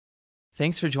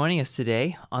Thanks for joining us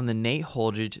today on the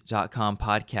NateHoldridge.com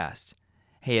podcast.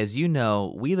 Hey, as you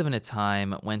know, we live in a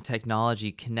time when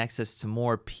technology connects us to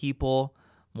more people,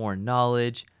 more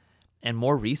knowledge, and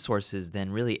more resources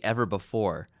than really ever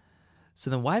before. So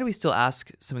then why do we still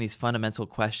ask some of these fundamental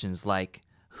questions like,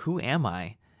 who am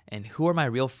I? And who are my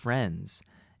real friends?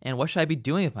 And what should I be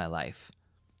doing with my life?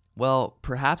 Well,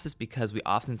 perhaps it's because we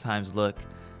oftentimes look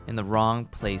in the wrong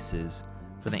places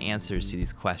for the answers to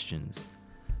these questions.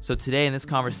 So today in this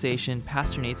conversation,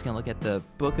 Pastor Nate's going to look at the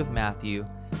book of Matthew,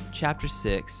 chapter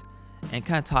 6, and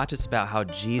kind of talk to us about how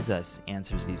Jesus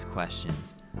answers these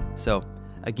questions. So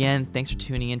again, thanks for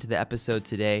tuning into the episode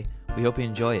today. We hope you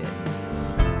enjoy it.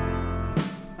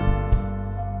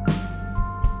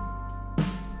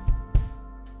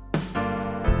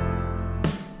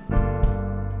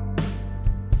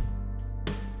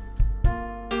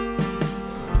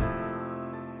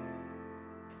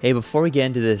 Hey, before we get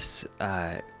into this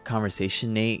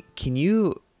conversation, Nate, can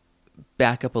you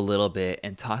back up a little bit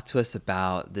and talk to us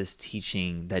about this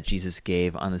teaching that Jesus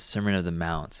gave on the Sermon on the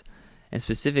Mount? And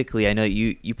specifically, I know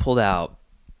you pulled out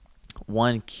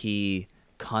one key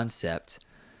concept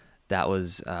that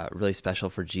was really special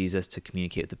for Jesus to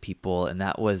communicate with the people, and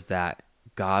that was that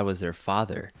God was their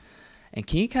Father. And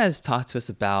can you guys talk to us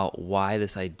about why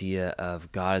this idea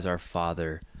of God as our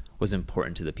Father was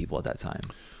important to the people at that time?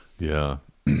 Yeah.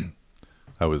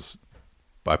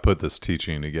 I put this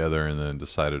teaching together and then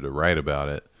decided to write about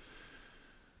it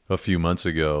a few months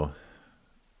ago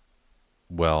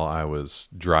while I was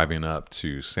driving up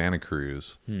to Santa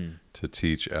Cruz to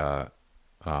teach at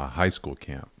a high school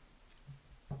camp.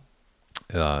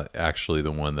 Actually,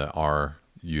 the one that our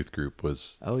youth group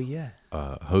was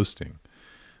hosting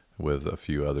with a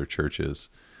few other churches.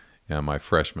 And my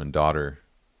freshman daughter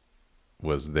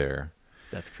was there.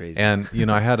 That's crazy. And,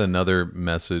 I had another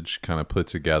message kind of put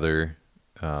together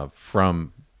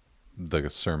from the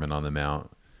Sermon on the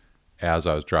Mount as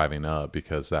I was driving up,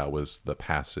 because that was the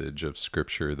passage of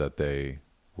scripture that they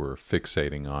were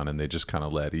fixating on. And they just kind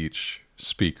of let each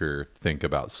speaker think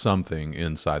about something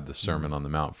inside the Sermon on the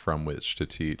Mount from which to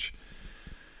teach.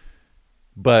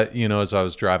 But, as I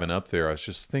was driving up there, I was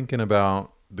just thinking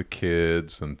about the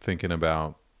kids and thinking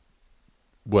about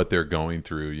what they're going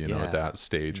through, at that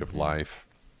stage of life,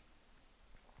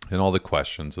 and all the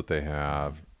questions that they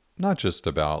have, not just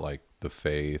about like the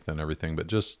faith and everything, but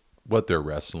just what they're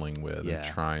wrestling with and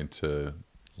trying to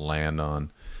land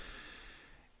on.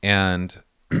 And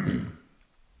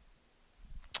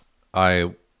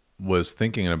I was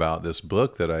thinking about this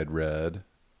book that I'd read,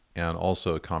 and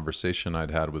also a conversation I'd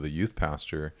had with a youth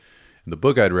pastor. And the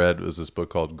book I'd read was this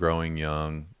book called Growing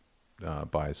Young,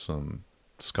 by some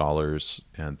scholars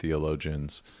and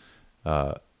theologians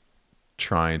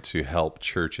trying to help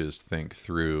churches think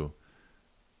through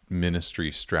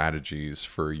ministry strategies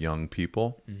for young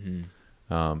people.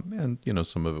 And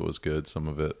some of it was good, some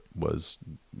of it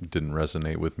didn't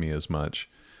resonate with me as much,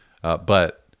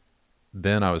 but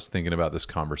then I was thinking about this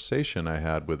conversation I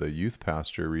had with a youth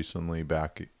pastor recently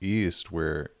back east,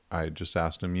 where I just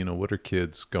asked him, what are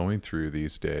kids going through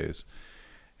these days?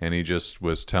 And he just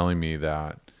was telling me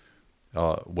that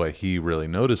what he really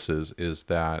notices is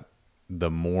that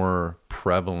the more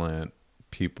prevalent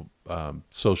people,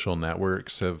 social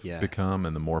networks have become,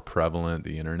 and the more prevalent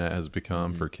the internet has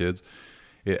become for kids,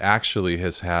 it actually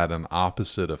has had an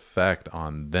opposite effect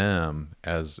on them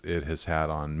as it has had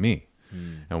on me.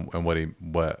 And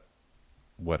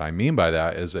what I mean by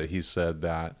that is that he said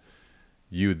that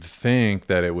you'd think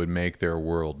that it would make their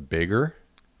world bigger,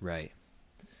 right?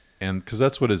 And because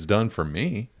that's what it's done for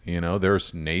me.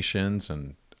 There's nations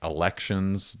and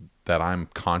elections that I'm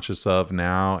conscious of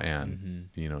now, and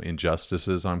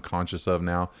injustices I'm conscious of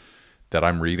now that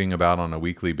I'm reading about on a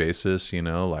weekly basis.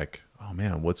 Like, oh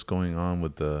man, what's going on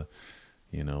with the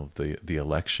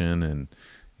election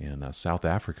in South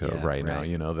Africa right now?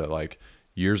 That like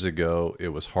years ago it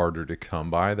was harder to come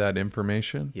by that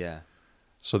information.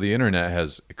 So the internet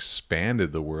has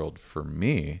expanded the world for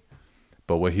me.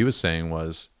 But what he was saying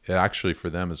was, it actually for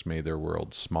them has made their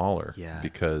world smaller,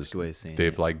 because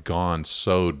they've like gone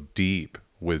so deep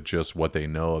with just what they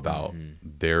know about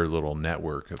their little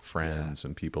network of friends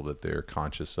and people that they're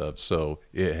conscious of. So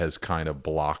it has kind of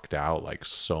blocked out like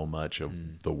so much of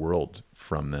the world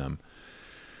from them.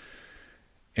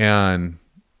 And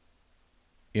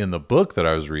in the book that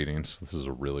I was reading, so this is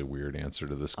a really weird answer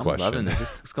to this question. I'm loving it.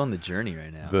 Just go on the journey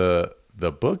right now.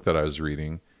 The book that I was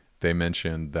reading, they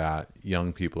mentioned that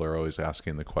young people are always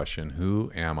asking the question,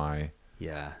 who am I?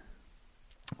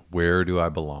 Where do I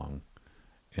belong?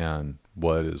 And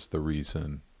what is the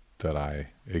reason that I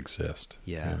exist.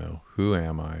 Yeah. You know, who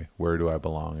am I? Where do I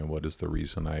belong? And what is the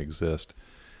reason I exist?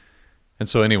 And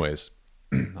so anyways,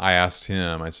 I asked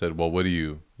him, I said, well, what do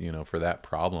you know, for that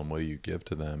problem, what do you give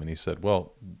to them? And he said,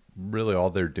 well, really all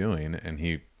they're doing, and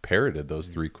he parroted those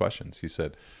three questions. He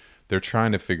said, they're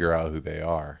trying to figure out who they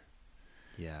are.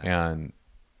 Yeah. And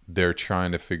they're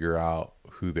trying to figure out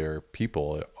who their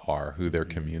people are, who their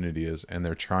community is, and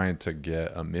they're trying to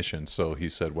get a mission. So he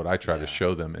said, what I try to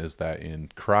show them is that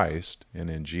in Christ and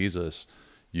in Jesus,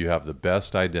 you have the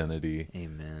best identity,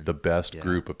 Amen. the best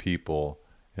group of people,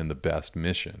 and the best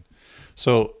mission.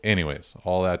 So anyways,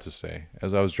 all that to say,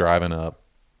 as I was driving up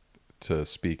to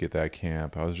speak at that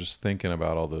camp, I was just thinking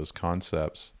about all those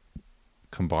concepts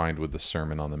combined with the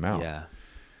Sermon on the Mount. Yeah.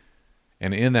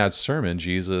 And in that sermon,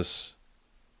 Jesus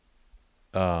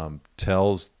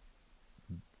tells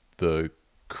the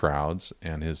crowds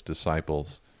and his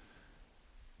disciples,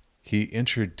 he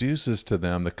introduces to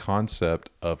them the concept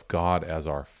of God as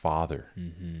our Father.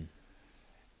 Mm-hmm.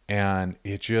 And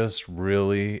it just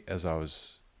really, as I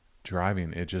was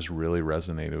driving, it just really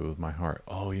resonated with my heart.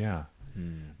 Oh yeah,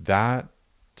 that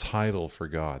title for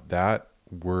God, that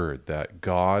word, that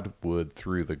God would,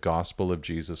 through the gospel of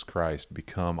Jesus Christ,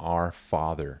 become our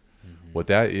Father. What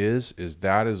that is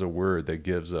that is a word that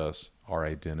gives us our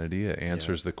identity. It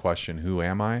answers the question, who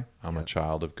am I? I'm a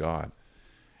child of God.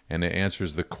 And it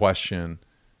answers the question,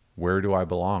 where do I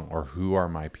belong? Or who are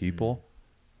my people?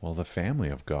 Well, the family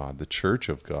of God, the church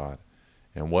of God.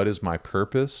 And what is my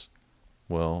purpose?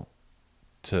 Well,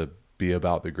 to be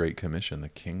about the Great Commission, the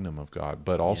kingdom of God.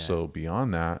 But also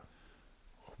beyond that,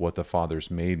 what the Father's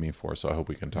made me for. So I hope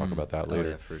we can talk about that later.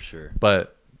 Oh, yeah, for sure.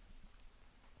 But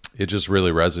it just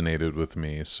really resonated with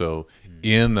me. So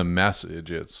in the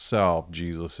message itself,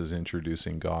 Jesus is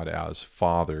introducing God as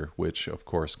Father, which of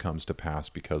course comes to pass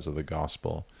because of the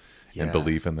gospel and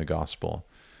belief in the gospel.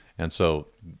 And so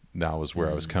that was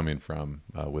where I was coming from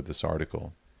with this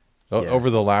article. Over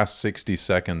the last 60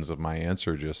 seconds of my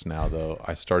answer just now, though,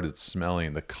 I started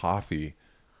smelling the coffee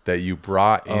that you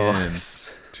brought in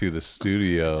to the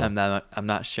studio. I'm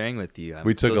not sharing with you.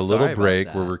 We took a little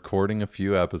break. We're recording a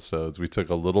few episodes. We took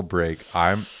a little break.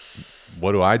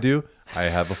 What do? I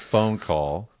have a phone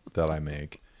call that I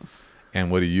make.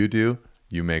 And what do?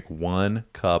 You make 1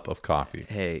 cup of coffee.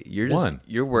 Hey,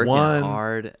 you're working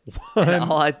hard. And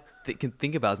all I can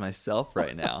think about is myself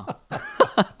right now.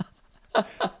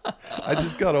 I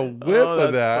just got a whiff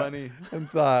of that funny. and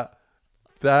thought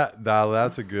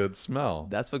that's a good smell.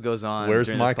 That's what goes on.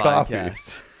 Where's my coffee?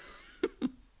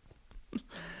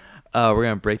 We're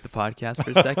gonna break the podcast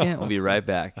for a second. We'll be right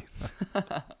back.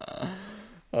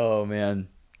 Oh man,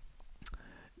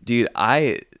 dude!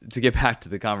 To get back to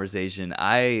the conversation,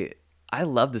 I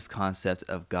love this concept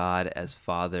of God as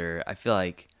Father. I feel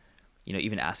like,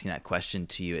 even asking that question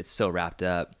to you, it's so wrapped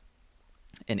up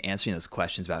in answering those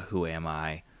questions about who am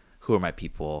I, who are my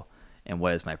people, and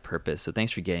what is my purpose. So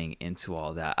thanks for getting into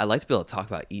all that. I'd like to be able to talk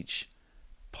about each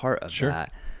part of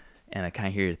that, and I kind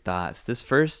of hear your thoughts. This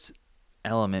first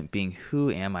element being who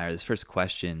am I, or this first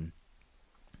question,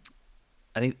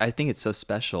 I think it's so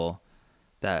special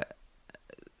that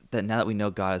now that we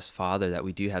know God as Father, that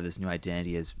we do have this new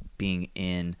identity as being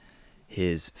in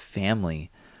his family.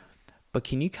 But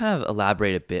can you kind of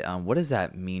elaborate a bit on what does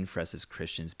that mean for us as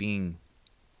Christians, being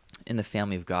in the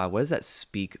family of God? What does that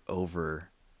speak over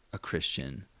a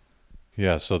Christian?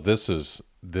 Yeah, so this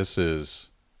is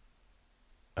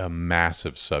a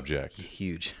massive subject.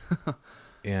 Huge.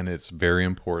 And it's very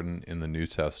important in the New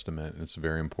Testament. It's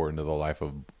very important to the life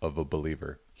of a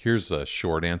believer. Here's a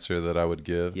short answer that I would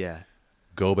give. Yeah.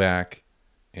 Go back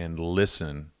and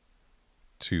listen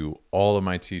to all of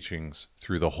my teachings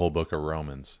through the whole book of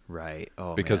Romans. Right.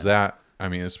 Oh, because man.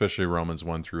 Especially Romans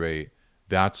 1-8,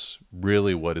 that's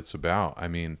really what it's about.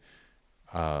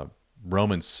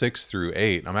 Romans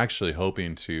 6-8, I'm actually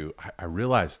hoping I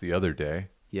realized the other day.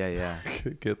 Yeah.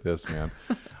 Get this, man.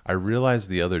 I realized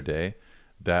the other day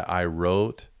that I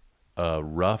wrote a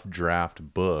rough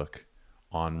draft book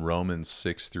on Romans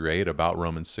 6-8, about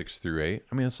Romans 6-8.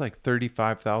 It's like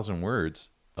 35,000 words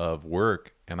of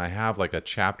work, and I have like a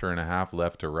chapter and a half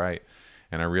left to write.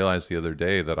 And I realized the other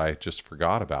day that I just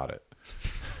forgot about it.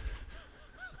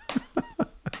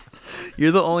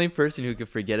 You're the only person who could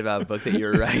forget about a book that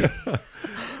you're writing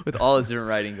with all this different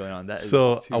writing going on.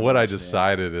 I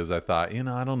decided is I thought,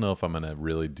 I don't know if I'm going to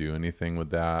really do anything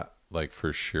with that, like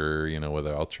for sure,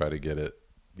 whether I'll try to get it,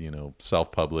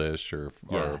 self-published or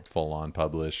full-on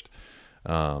published.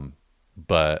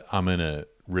 But I'm going to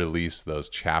release those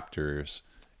chapters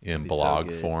in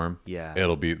blog form. Yeah.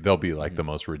 They'll be like the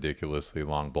most ridiculously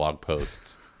long blog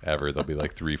posts ever. There'll be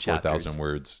like 4,000 Chapters.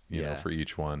 words, you know, Yeah. for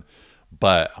each one.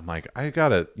 But I'm like, I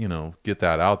gotta, get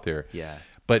that out there. Yeah.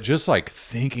 But just like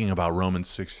thinking about Romans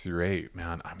 6-8,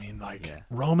 man, I mean, like Yeah.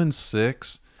 Romans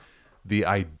 6, the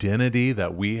identity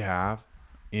that we have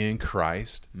in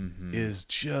Christ is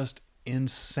just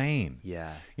insane.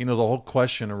 Yeah. The whole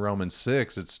question of Romans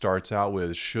 6, it starts out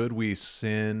with, should we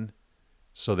sin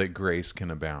so that grace can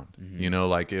abound?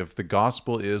 Like if the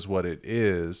gospel is what it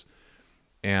is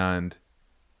and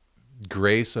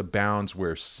grace abounds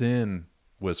where sin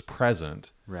was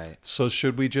present, Right. so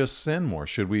should we just sin more?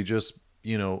 Should we just,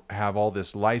 have all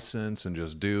this license and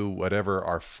just do whatever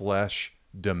our flesh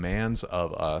demands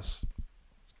of us?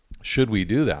 Should we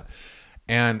do that?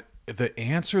 And the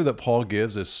answer that Paul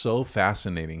gives is so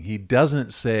fascinating. He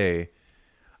doesn't say,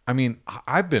 I mean,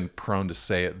 I've been prone to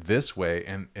say it this way,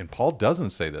 and Paul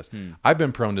doesn't say this. I've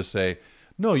been prone to say,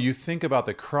 no, you think about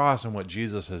the cross and what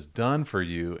Jesus has done for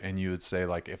you, and you would say,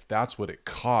 like, if that's what it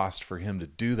cost for him to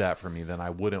do that for me, then I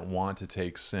wouldn't want to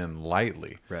take sin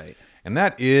lightly. Right. And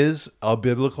that is a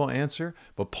biblical answer,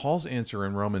 but Paul's answer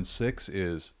in Romans 6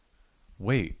 is,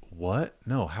 wait, what?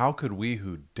 No, how could we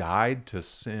who died to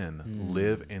sin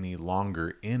live any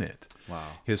longer in it? Wow.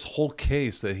 His whole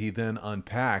case that he then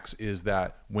unpacks is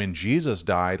that when Jesus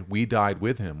died, we died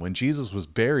with him. When Jesus was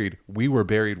buried, we were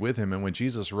buried with him. And when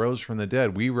Jesus rose from the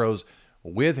dead, we rose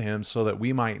with him so that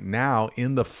we might now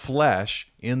in the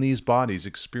flesh, in these bodies,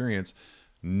 experience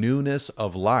newness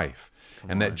of life.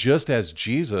 That just as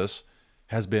Jesus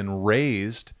has been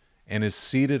raised and is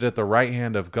seated at the right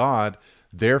hand of God,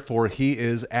 therefore he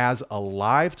is as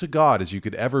alive to God as you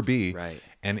could ever be. Right.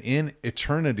 And in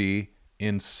eternity,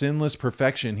 in sinless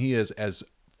perfection, he is as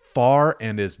far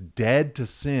and as dead to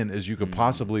sin as you could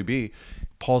possibly be.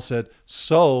 Paul said,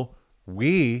 so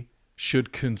we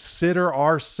should consider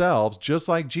ourselves, just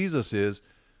like Jesus is,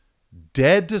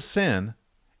 dead to sin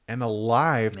and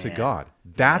alive to God.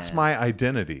 That's my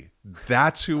identity.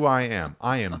 That's who I am.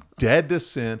 I am dead to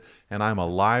sin and I'm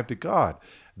alive to God.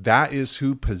 That is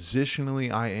who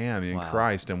positionally I am in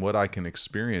Christ and what I can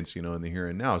experience, in the here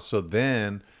and now. So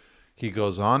then he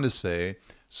goes on to say,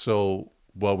 so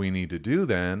what we need to do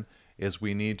then is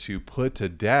we need to put to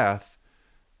death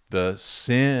the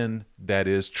sin that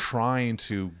is trying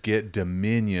to get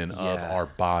dominion of our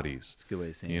bodies. That's a good way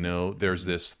of saying it. There's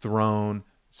this throne.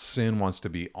 Sin wants to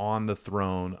be on the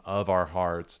throne of our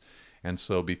hearts. And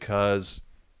so because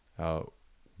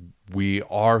we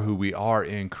are who we are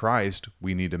in Christ,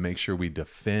 we need to make sure we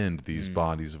defend these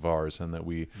bodies of ours and that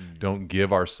we don't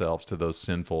give ourselves to those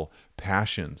sinful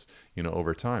passions,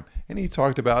 over time. And he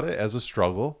talked about it as a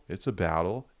struggle. It's a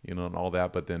battle, and all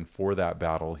that. But then for that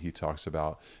battle, he talks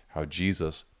about how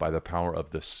Jesus, by the power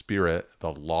of the Spirit,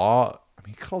 the law,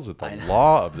 he calls it the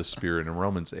law of the Spirit in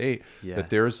Romans 8, that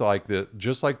there's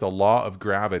just like the law of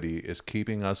gravity is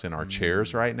keeping us in our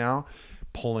chairs right now,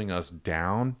 pulling us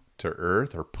down to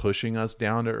earth or pushing us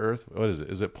down to earth. What is it?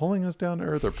 Is it pulling us down to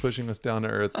earth or pushing us down to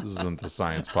earth? This isn't the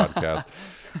science podcast.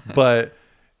 But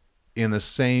in the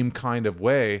same kind of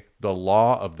way, the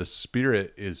law of the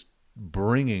Spirit is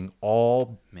bringing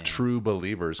all true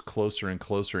believers closer and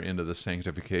closer into the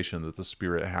sanctification that the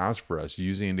Spirit has for us,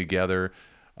 using together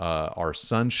our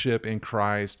sonship in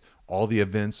Christ, all the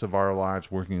events of our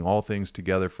lives, working all things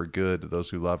together for good to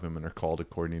those who love him and are called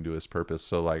according to his purpose.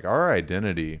 So like our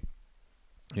identity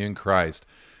in Christ,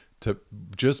 to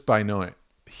just by knowing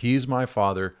he's my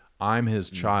father, I'm his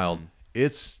child,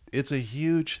 it's a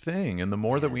huge thing. And the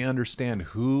more that we understand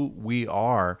who we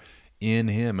are in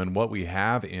him and what we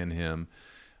have in him,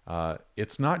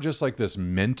 it's not just like this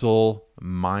mental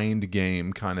mind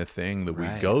game kind of thing that we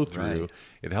go through.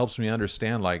 It helps me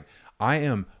understand, like, I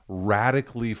am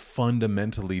radically,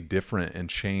 fundamentally different and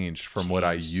changed from what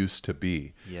I used to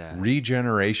be.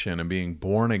 Regeneration and being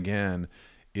born again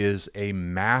is a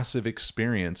massive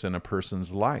experience in a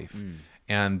person's life.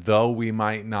 And though we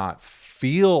might not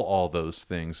feel all those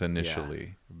things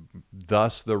initially,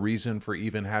 thus the reason for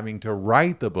even having to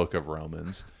write the book of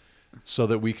Romans, so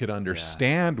that we could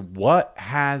understand what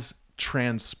has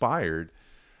transpired,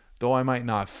 though I might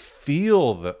not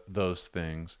feel those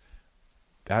things,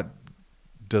 that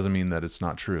doesn't mean that it's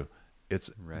not true. It's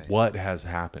what has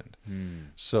happened.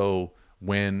 So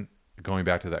when, going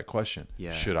back to that question,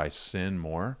 should I sin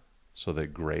more so that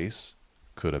grace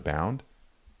could abound?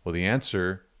 Well, the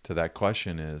answer to that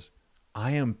question is,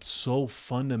 I am so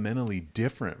fundamentally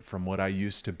different from what I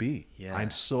used to be. I'm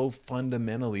so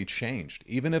fundamentally changed.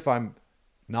 Even if I'm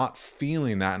not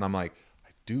feeling that and I'm like, I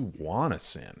do want to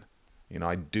sin.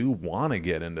 I do want to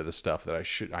get into the stuff that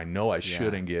I know I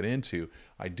shouldn't get into.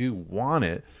 I do want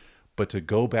it, but to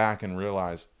go back and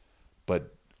realize,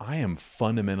 but I am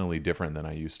fundamentally different than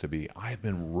I used to be. I have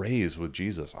been raised with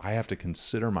Jesus. I have to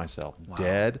consider myself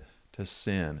dead to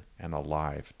sin and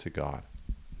alive to God.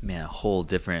 Man, a whole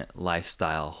different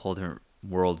lifestyle, whole different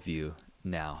worldview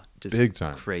now. Just Big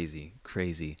time. Crazy.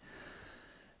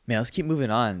 Man, let's keep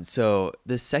moving on. So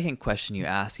the second question you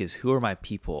ask is, who are my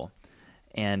people?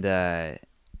 And I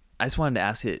just wanted to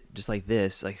ask it just like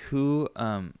this, like who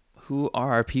are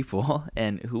our people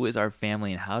and who is our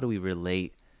family and how do we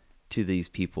relate to these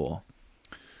people?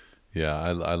 Yeah,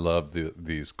 I love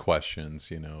these questions,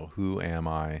 who am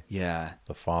I? Yeah.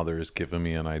 The Father has given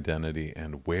me an identity,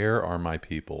 and where are my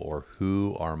people, or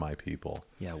who are my people?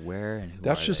 Yeah, where and who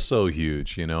That's are just so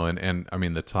huge, and I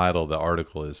mean, the title of the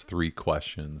article is 3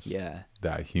 questions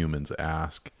that humans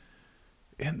ask.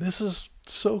 And this is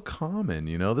so common,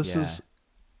 this is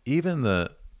even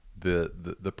the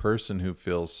person who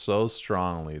feels so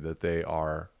strongly that they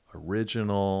are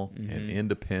original and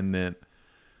independent.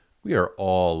 We are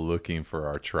all looking for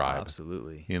our tribe.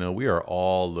 Absolutely. We are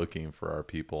all looking for our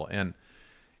people. And,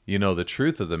 the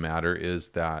truth of the matter is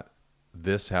that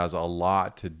this has a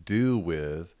lot to do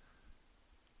with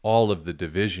all of the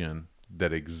division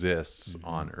that exists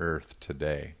on earth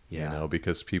today,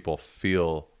 because people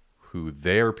feel who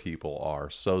their people are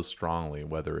so strongly,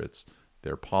 whether it's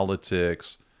their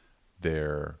politics,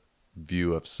 their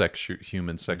view of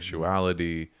human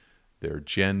sexuality, their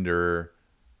gender,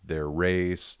 their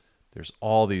race. There's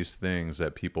all these things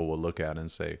that people will look at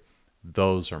and say,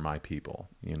 those are my people,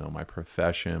 my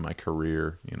profession, my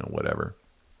career, whatever.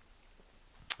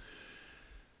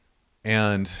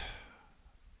 And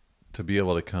to be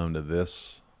able to come to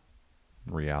this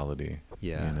reality,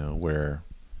 where,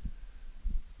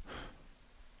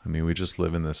 I mean, we just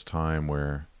live in this time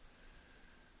where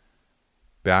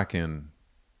back when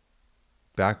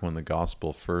the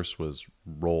gospel first was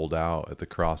rolled out at the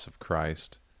cross of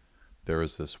Christ, there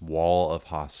was this wall of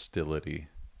hostility.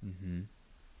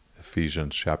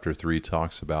 Ephesians chapter 3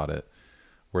 talks about it,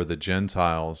 where the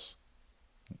Gentiles,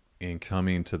 in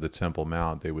coming to the Temple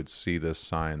Mount, they would see this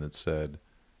sign that said,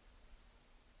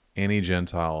 any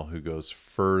Gentile who goes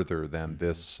further than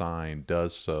this sign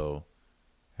does so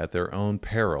at their own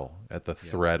peril, at the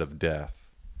threat of death.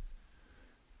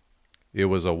 It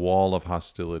was a wall of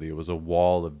hostility. It was a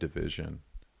wall of division.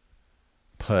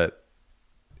 But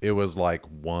it was like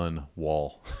one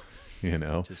wall,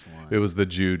 Just one. It was the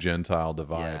Jew-Gentile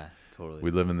divide. Yeah, totally. We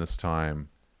live in this time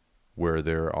where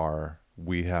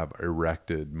we have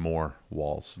erected more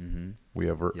walls. We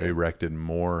have erected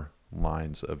more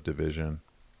lines of division.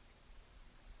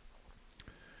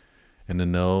 And to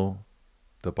know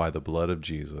that by the blood of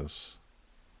Jesus,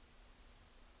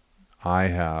 I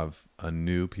have a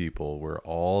new people where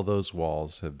all those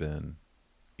walls have been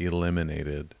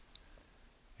eliminated.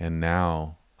 And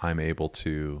now I'm able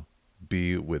to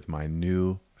be with my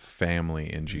new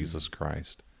family in Jesus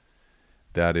Christ.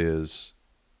 That is,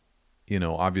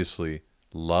 obviously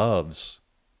loves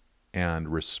and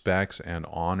respects and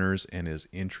honors and is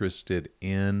interested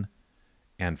in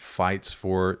and fights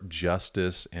for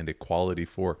justice and equality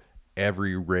for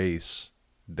every race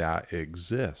that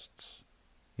exists.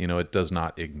 It does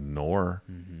not ignore,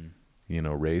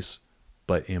 race,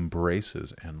 but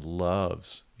embraces and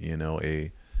loves,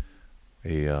 a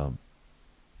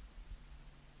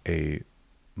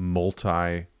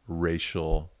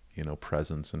multi-racial,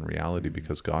 presence and reality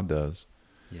because God does.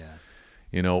 Yeah.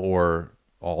 Or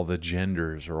all the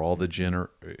genders, or all the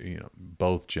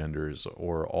both genders,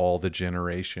 or all the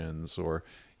generations, or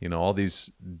all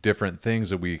these different things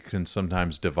that we can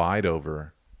sometimes divide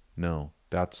over. No,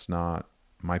 that's not.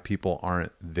 My people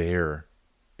aren't there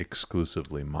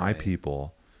exclusively. My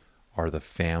people are the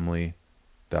family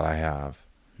that I have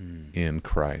in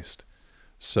Christ.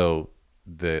 So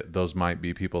those might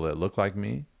be people that look like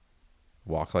me,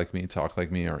 walk like me, talk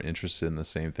like me, are interested in the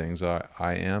same things I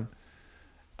am.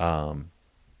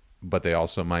 But they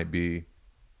also might be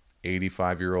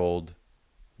 85-year-old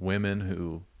women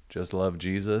who just love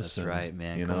Jesus. That's right,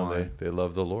 man. They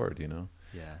love the Lord,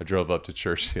 Yeah. I drove up to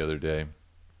church the other day,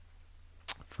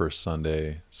 first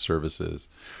Sunday services.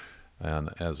 And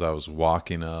as I was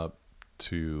walking up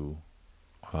to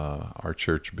our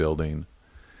church building,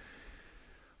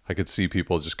 I could see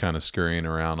people just kind of scurrying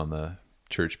around on the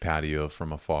church patio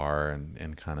from afar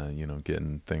and kind of,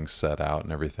 getting things set out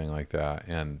and everything like that.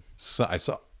 And so I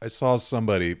saw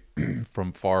somebody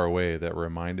from far away that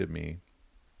reminded me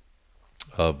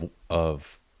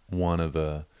of one of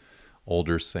the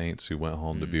older saints who went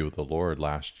home to be with the Lord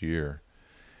last year.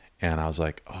 And I was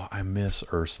like, oh, I miss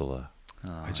Ursula.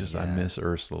 I miss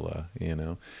Ursula,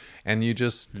 And you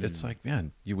just, it's like,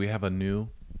 man, we have a new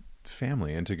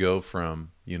family, and to go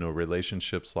from,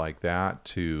 relationships like that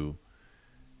to,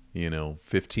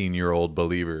 15-year-old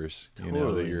believers, that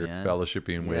Totally, you're man.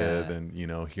 fellowshipping with, Yeah.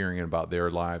 and, hearing about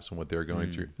their lives and what they're going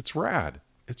through. It's rad.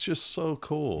 It's just so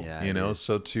cool, Yeah, it is.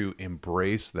 So to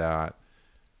embrace that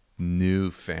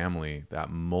new family, that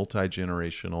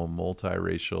multi-generational,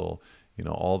 multiracial,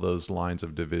 all those lines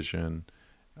of division,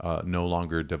 no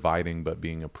longer dividing, but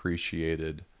being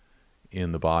appreciated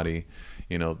in the body,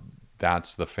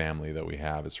 that's the family that we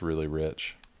have. It's really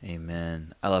rich.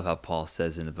 Amen. I love how Paul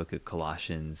says in the book of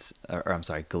Galatians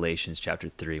chapter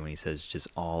 3, when he says just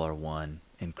all are one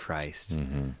in Christ.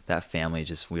 That family,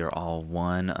 we are all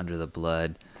one under the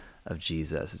blood of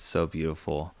Jesus. It's so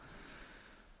beautiful.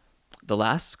 The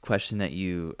last question that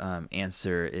you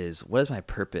answer is, what is my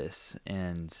purpose?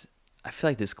 And I feel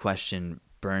like this question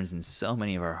burns in so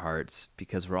many of our hearts,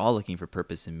 because we're all looking for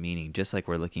purpose and meaning, just like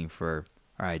we're looking for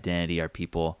our identity, our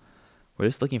people. We're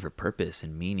just looking for purpose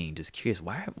and meaning, just curious,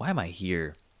 why am I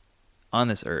here on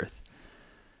this earth?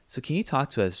 So can you talk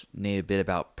to us, Nate, a bit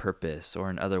about purpose, or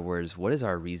in other words, what is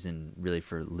our reason really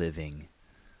for living?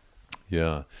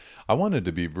 Yeah. I wanted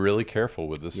to be really careful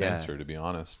with this answer, to be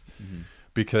honest,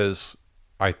 because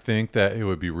I think that it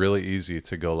would be really easy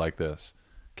to go like this.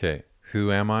 Okay,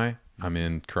 who am I? I'm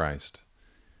in Christ.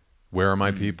 Where are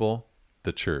my people?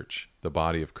 The church, the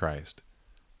body of Christ.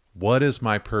 What is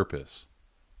my purpose?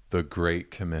 The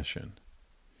Great Commission,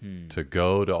 to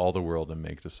go to all the world and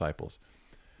make disciples.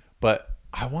 But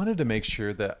I wanted to make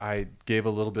sure that I gave a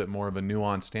little bit more of a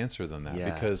nuanced answer than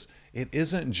that, because it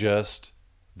isn't just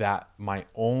that my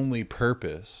only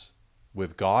purpose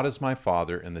with God as my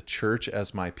Father and the church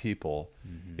as my people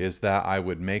is that I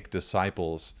would make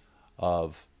disciples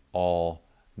of all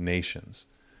nations.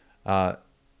 The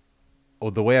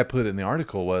way I put it in the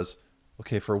article was,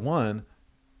 okay, for one,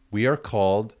 we are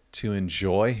called to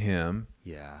enjoy him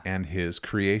and his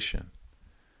creation,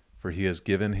 for he has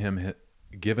given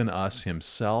us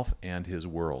himself and his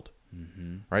world.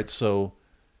 Right? So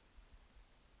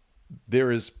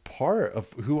there is part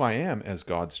of who I am as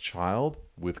God's child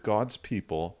with God's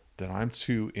people, that I'm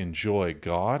to enjoy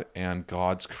God and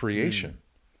God's creation.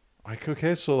 Like,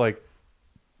 okay, so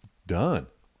done.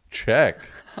 Check.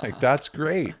 That's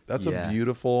great. That's a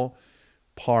beautiful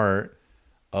part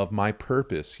of my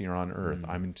purpose here on earth.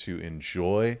 I'm to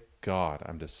enjoy God.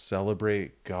 I'm to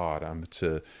celebrate God. I'm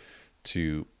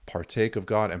to partake of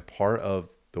God. And part of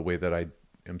the way that I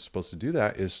am supposed to do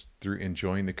that is through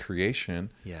enjoying the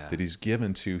creation that he's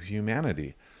given to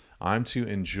humanity. I'm to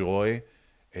enjoy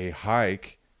a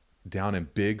hike down in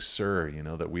Big Sur,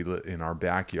 that we live in our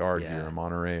backyard here in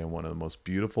Monterey, and one of the most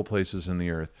beautiful places in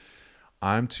the earth.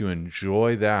 I'm to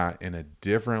enjoy that in a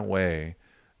different way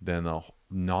than the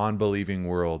non-believing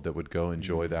world that would go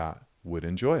enjoy that would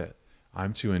enjoy it.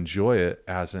 I'm to enjoy it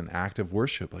as an act of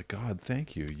worship. Like, God,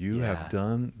 thank you. You have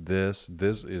done this.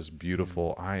 This is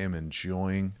beautiful. I am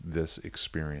enjoying this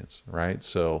experience, right?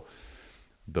 So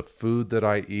the food that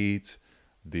I eat,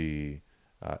 the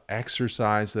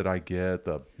exercise that I get,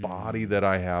 the body that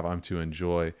I have, I'm to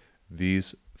enjoy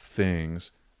these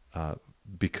things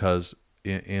because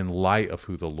in light of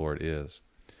who the Lord is.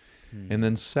 And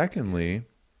then secondly,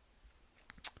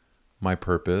 my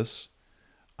purpose,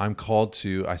 I'm called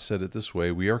to, I said it this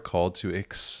way, we are called to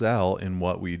excel in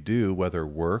what we do, whether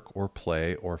work or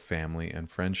play or family and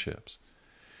friendships.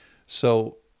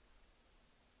 So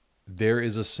there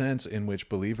is a sense in which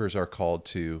believers are called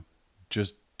to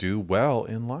just do well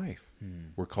in life.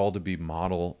 We're called to be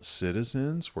model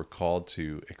citizens. We're called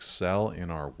to excel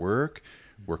in our work.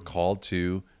 We're called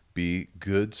to be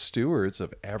good stewards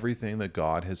of everything that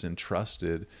God has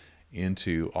entrusted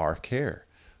into our care.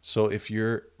 So if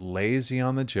you're lazy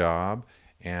on the job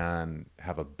and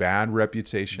have a bad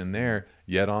reputation there,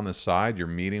 yet on the side you're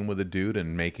meeting with a dude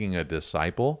and making a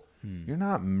disciple, you're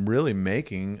not really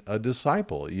making a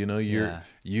disciple. You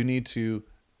need to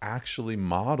actually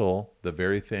model the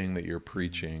very thing that you're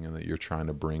preaching and that you're trying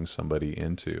to bring somebody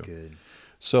into. That's good.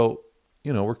 So,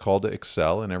 we're called to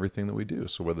excel in everything that we do.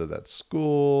 So whether that's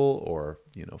school or,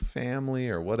 family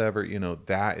or whatever,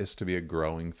 that is to be a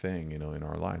growing thing, in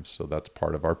our lives. So that's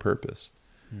part of our purpose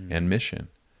and mission.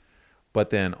 But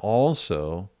then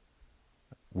also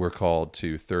we're called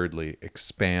to, thirdly,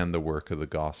 expand the work of the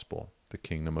gospel, the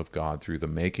kingdom of God, through the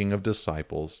making of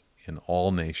disciples in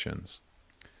all nations.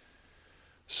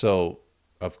 So,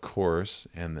 of course,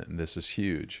 and this is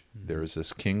huge, there is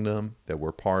this kingdom that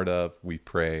we're part of. We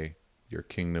pray, your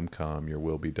kingdom come, your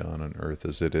will be done on earth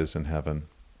as it is in heaven.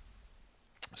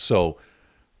 So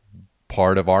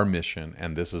part of our mission,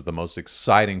 and this is the most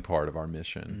exciting part of our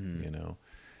mission,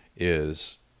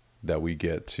 is that we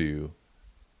get to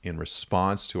in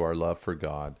response to our love for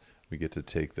God, we get to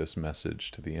take this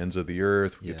message to the ends of the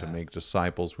earth. We get to make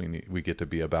disciples. We get to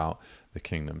be about the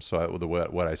kingdom. So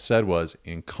what I said was,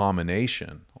 in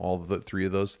combination, all the three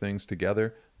of those things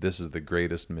together, this is the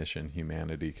greatest mission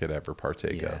humanity could ever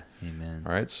partake of. Amen.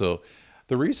 All right. So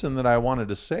the reason that I wanted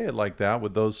to say it like that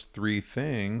with those three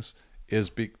things is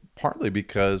partly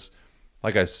because,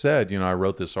 like I said, I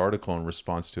wrote this article in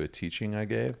response to a teaching I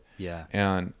gave. Yeah.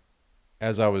 And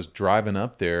as I was driving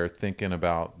up there thinking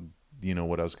about,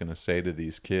 what I was going to say to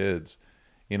these kids,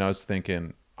 I was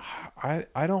thinking,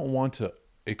 I don't want to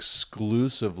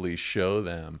exclusively show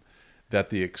them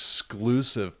that the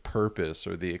exclusive purpose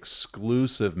or the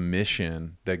exclusive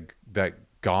mission that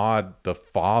God the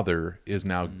Father is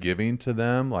now giving to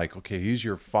them. Like, okay, he's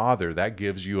your Father. That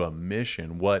gives you a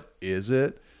mission. What is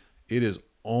it? It is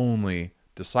only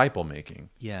disciple making.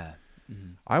 Yeah.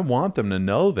 I want them to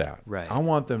know that. Right. I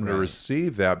want them to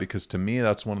receive that, because to me,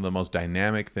 that's one of the most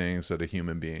dynamic things that a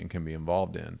human being can be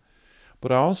involved in.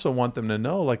 But I also want them to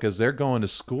know, like, as they're going to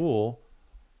school,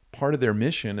 part of their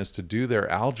mission is to do their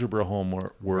algebra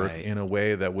homework in a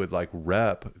way that would like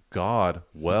rep God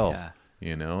well,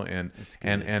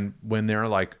 and when they're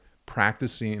like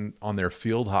practicing on their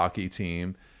field hockey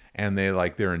team, and they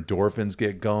like their endorphins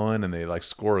get going and they like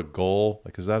score a goal.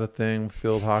 Like, is that a thing,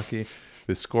 field hockey?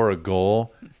 They score a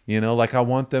goal, like I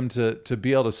want them to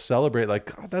be able to celebrate,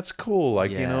 like, God, that's cool.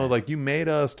 Like, like you made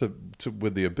us to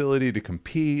with the ability to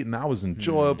compete, and that was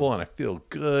enjoyable and I feel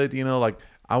good, like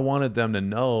I wanted them to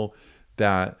know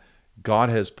that God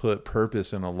has put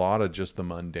purpose in a lot of just the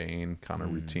mundane kind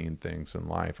of routine things in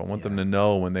life. I want them to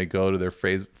know when they go to their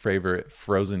favorite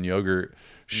frozen yogurt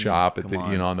shop at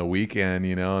on the weekend,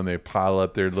 and they pile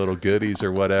up their little goodies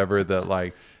or whatever, that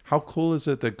like, how cool is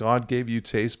it that God gave you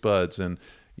taste buds and,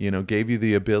 gave you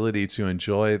the ability to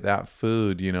enjoy that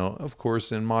food, of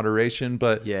course in moderation,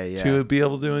 but to be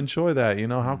able to enjoy that,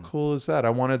 how cool is that? I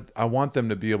want them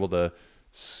to be able to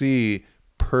see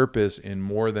purpose in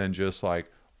more than just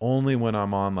like only when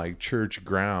I'm on like church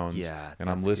grounds and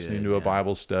I'm listening to a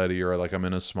Bible study, or like I'm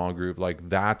in a small group, like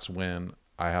that's when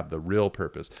I have the real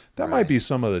purpose. That might be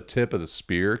some of the tip of the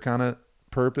spear kind of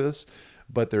purpose,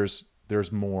 but there's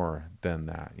more than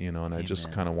that, and I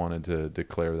just kind of wanted to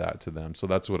declare that to them. So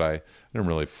that's what I didn't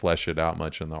really flesh it out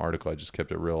much in the article. I just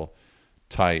kept it real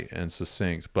tight and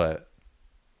succinct, but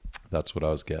that's what I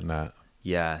was getting at.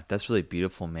 Yeah, that's really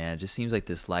beautiful, man. It just seems like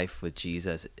this life with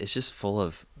Jesus, it's just full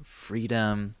of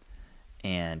freedom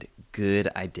and good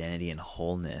identity and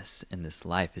wholeness in this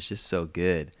life. It's just so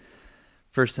good.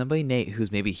 For somebody, Nate,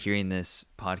 who's maybe hearing this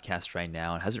podcast right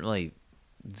now and hasn't really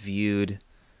viewed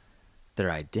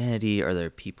their identity or their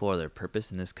people or their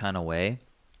purpose in this kind of way,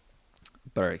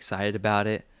 but are excited about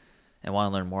it and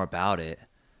want to learn more about it,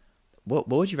 what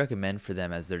would you recommend for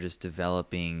them as they're just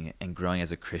developing and growing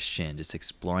as a Christian, just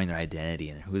exploring their identity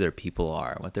and who their people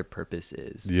are, what their purpose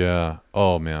is? Yeah.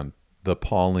 Oh, man. The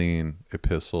Pauline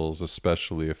epistles,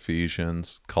 especially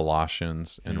Ephesians,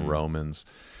 Colossians, and Romans,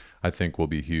 I think will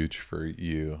be huge for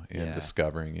you in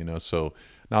discovering, so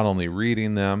not only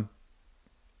reading them,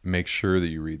 make sure that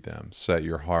you read them, set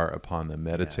your heart upon them,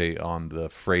 meditate on the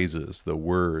phrases, the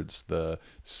words, the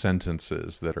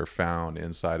sentences that are found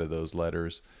inside of those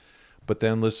letters. But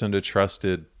then listen to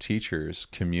trusted teachers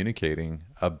communicating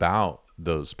about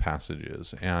those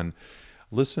passages, and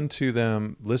listen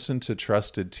to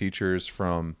trusted teachers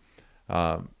from,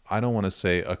 I don't want to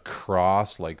say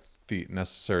across like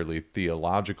necessarily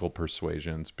theological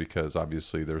persuasions, because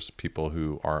obviously there's people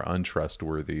who are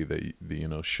untrustworthy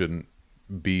that, shouldn't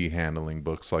be handling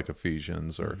books like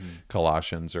Ephesians or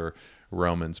Colossians or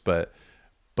Romans, but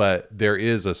there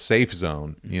is a safe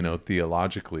zone,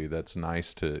 theologically, that's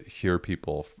nice to hear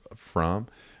people from.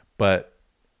 But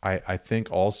I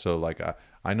think also, like,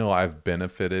 I know I've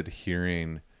benefited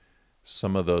hearing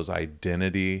some of those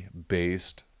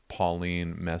identity-based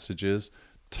Pauline messages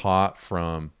taught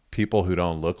from people who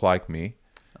don't look like me.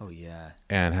 Oh, yeah.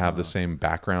 And have the same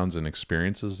backgrounds and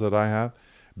experiences that I have,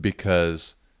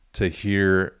 because to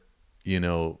hear,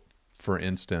 for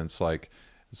instance, like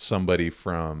somebody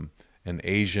from an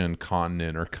Asian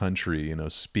continent or country,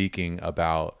 speaking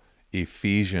about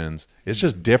Ephesians, it's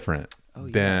just different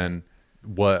than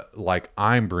what like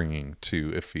I'm bringing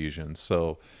to Ephesians.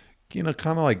 So, kind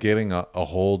of like getting a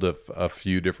hold of a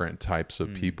few different types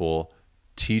of people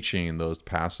teaching those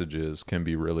passages can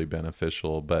be really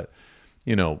beneficial. But,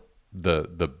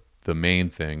 the main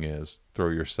thing is throw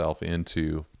yourself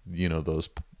into,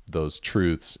 those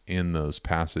truths in those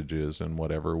passages in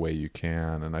whatever way you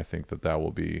can. And I think that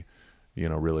will be,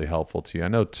 really helpful to you. I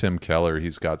know Tim Keller,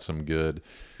 he's got some good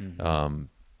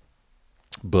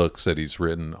books that he's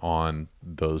written on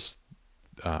those.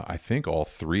 I think all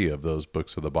three of those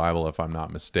books of the Bible, if I'm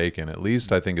not mistaken. At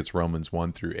least I think it's Romans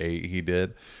 1 through 8 he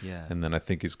did. Yeah. And then I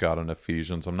think he's got an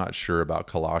Ephesians. I'm not sure about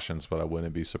Colossians, but I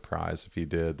wouldn't be surprised if he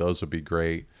did. Those would be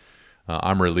great.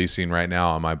 I'm releasing right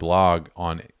now on my blog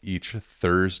on each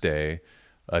Thursday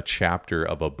a chapter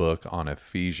of a book on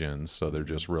Ephesians. So they're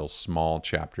just real small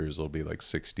chapters. It'll be like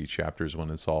 60 chapters when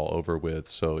it's all over with.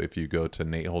 So if you go to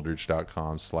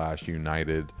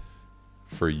nateholdridge.com/united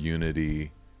for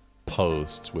unity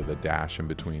posts with a dash in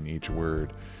between each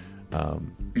word,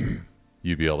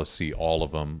 you'd be able to see all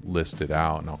of them listed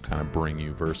out, and I'll kind of bring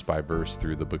you verse by verse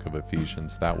through the book of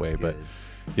Ephesians that way. Good. But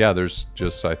yeah, there's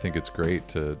just, I think it's great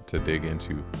to dig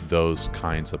into those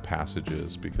kinds of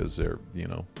passages because they're,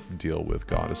 deal with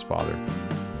God as Father.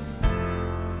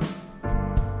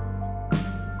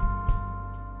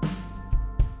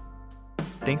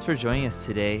 Thanks for joining us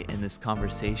today in this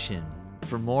conversation.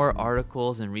 For more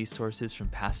articles and resources from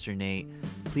Pastor Nate,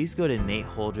 please go to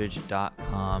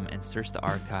nateholdridge.com and search the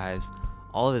archives.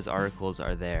 All of his articles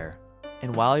are there.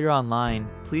 And while you're online,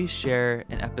 please share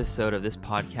an episode of this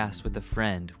podcast with a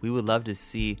friend. We would love to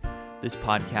see this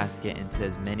podcast get into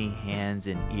as many hands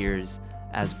and ears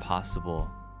as possible.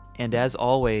 And as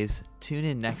always, tune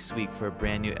in next week for a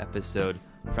brand new episode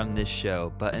from this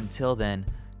show. But until then,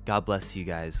 God bless you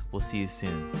guys. We'll see you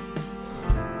soon.